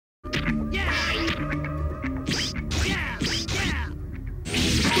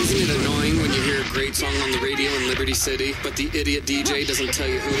great song on the radio in Liberty City, but the idiot DJ doesn't tell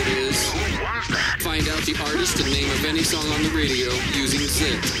you who it is? Find out the artist and name of any song on the radio using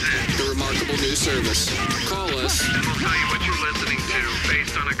Zit, the remarkable new service. Call us. And we'll tell you what you're listening to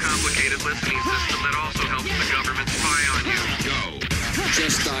based on a complicated listening system that also helps the government spy on you. Go.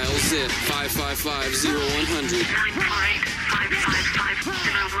 Just dial ZIT 555-0100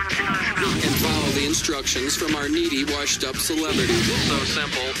 and follow the instructions from our needy, washed-up celebrity. So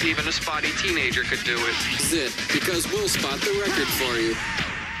simple, even a spotty teenager could do it. ZIT, because we'll spot the record for you.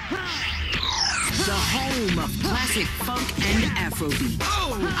 The home of classic funk and Afrobeat.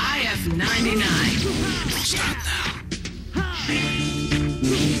 Oh, IF 99. Stop now.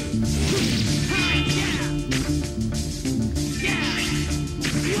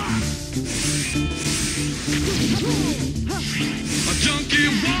 A junkie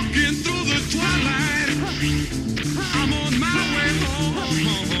walking through the twilight. I'm on my way home.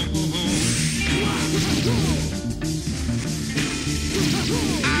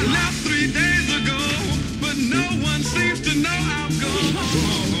 I left 3 days ago, but no one seems to know I'm gone.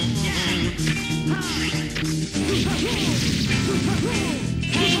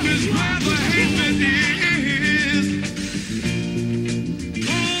 Home is where the hatred is.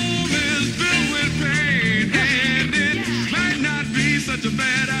 Home is filled with pain, and it might not be such a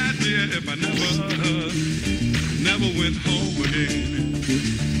bad idea if I never went home again.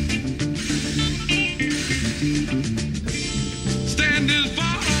 Stand as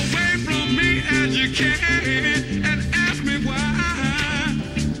far away from me as you can and ask me why.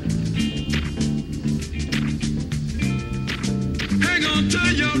 Hang on to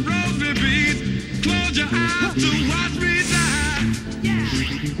your rosary beads, close your eyes to watch me die.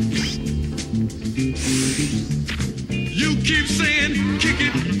 You keep saying, kick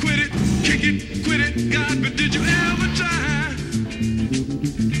it, quit it, kick it, quit it, God, but did you ever try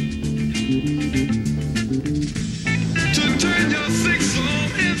to turn your sick soul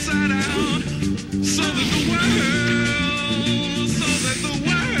inside out so that the world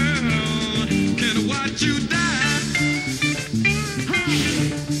can watch you die?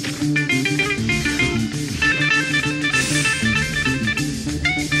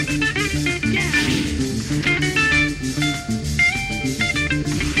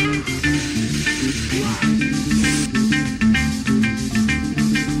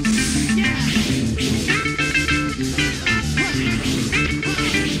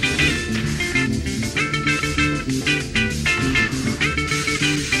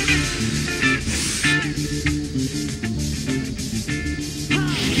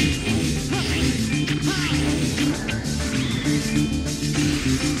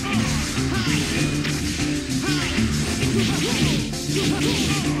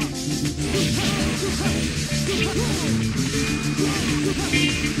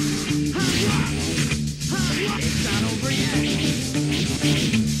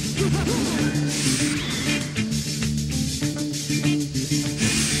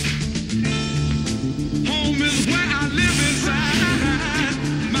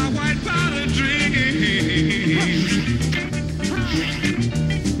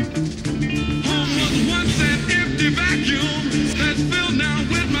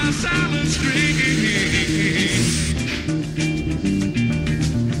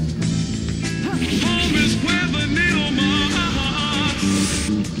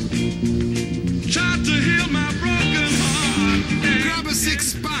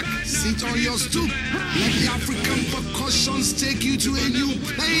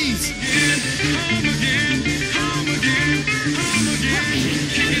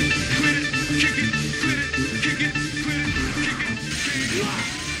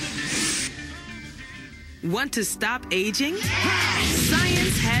 Want to stop aging?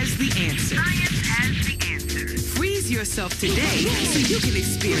 Science has the answer. Freeze yourself today so you can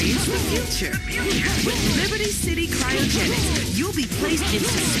experience the future. With Liberty City Cryogenics, you'll be placed in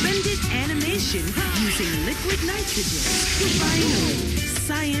suspended animation using liquid nitrogen. Finally,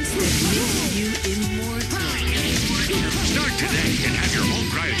 science that makes you immortal. Start today and have your home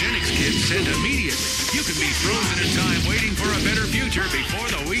cryogenics kit sent immediately. You can be frozen in time waiting for a better future before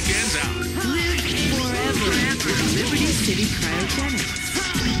the weekend's out. Live forever with Liberty City Cryogenics.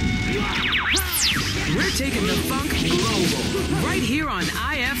 We're taking the funk global right here on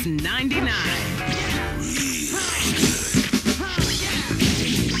IF 99.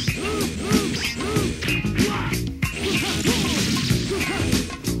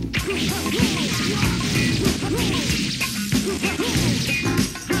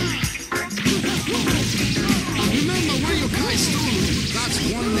 Remember where your guys stood? That's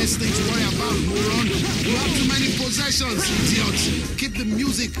oneness this thing to worry about, moron. You have too many possessions, idiot. Keep the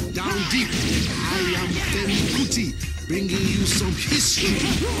music down deep. I am Femi Kuti, bringing you some history of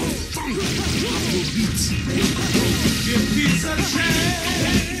funk, Afrobeat. Give peace a chance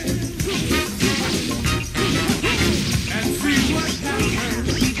and free what happened.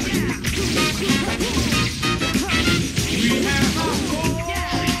 We have our home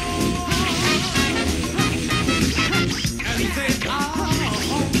and they are home.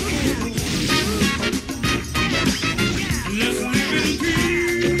 Let's live in peace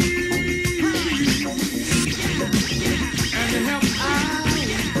and help out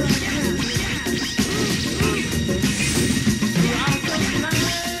throughout the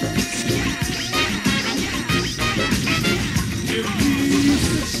land. Give peace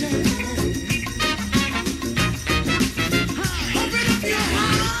a chance.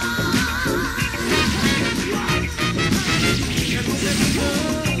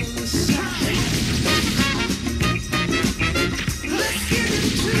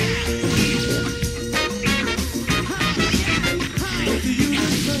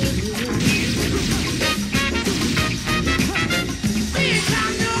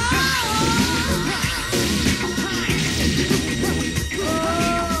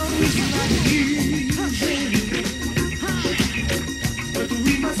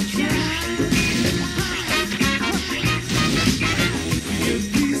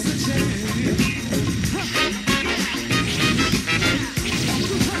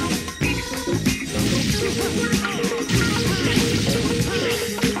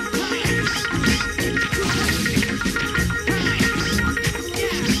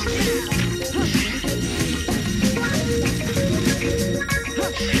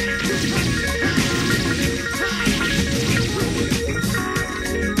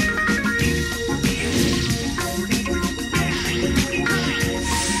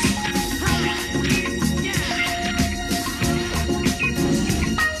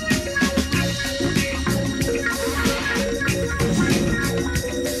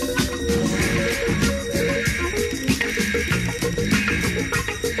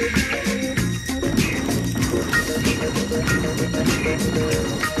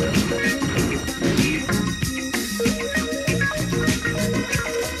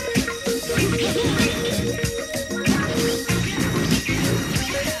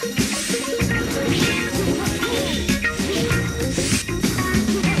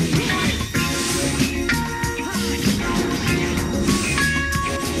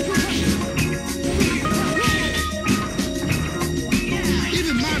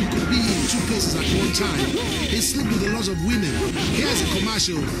 He sleep with a lot of women. Here's a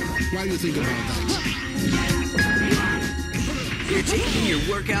commercial. What do you think about that? You're taking your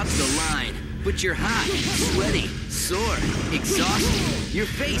workout to the line, but you're hot, sweaty, sore, exhausted. Your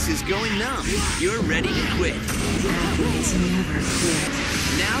face is going numb. You're ready to quit. Athletes never quit.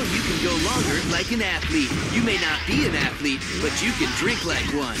 Now you can go longer like an athlete. You may not be an athlete, but you can drink like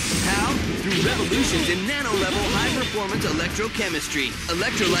one. How? Through revolutions in nano-level high-performance electrochemistry.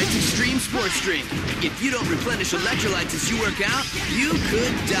 Electrolytes Extreme Sports Drink. If you don't replenish electrolytes as you work out, you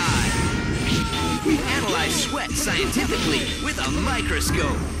could die. We've analyzed sweat scientifically with a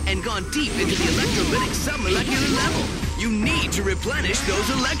microscope and gone deep into the electrolytic submolecular level. You need to replenish those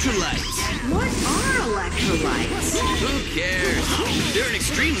electrolytes. What are electrolytes? Who cares? They're in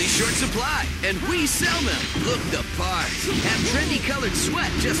extremely short supply, and we sell them. Look the part. Have trendy colored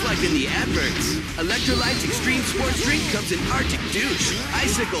sweat just like in the adverts. Electrolytes Extreme Sports Drink comes in Arctic Douche,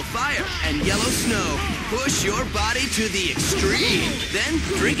 Icicle Fire, and Yellow Snow. Push your body to the extreme. Then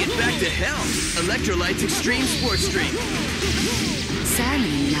drink it back to health. Electrolytes Extreme Sports Drink. Simon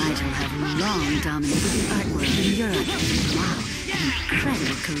and Nigel have long dominated the art world in Europe. Wow, an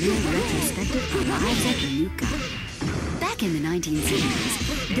incredible career retrospective for Lives at Nuka. Back in the 1970s,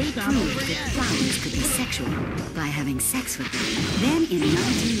 they proved that flowers could be sexual by having sex with them. Then in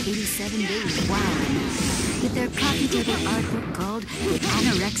 1987, they wowed them with their coffee table artwork called The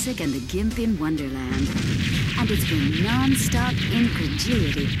Anorexic and the Gimp in Wonderland. And it's been non-stop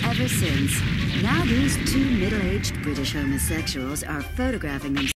incredulity ever since. Now these two middle-aged British homosexuals are photographing themselves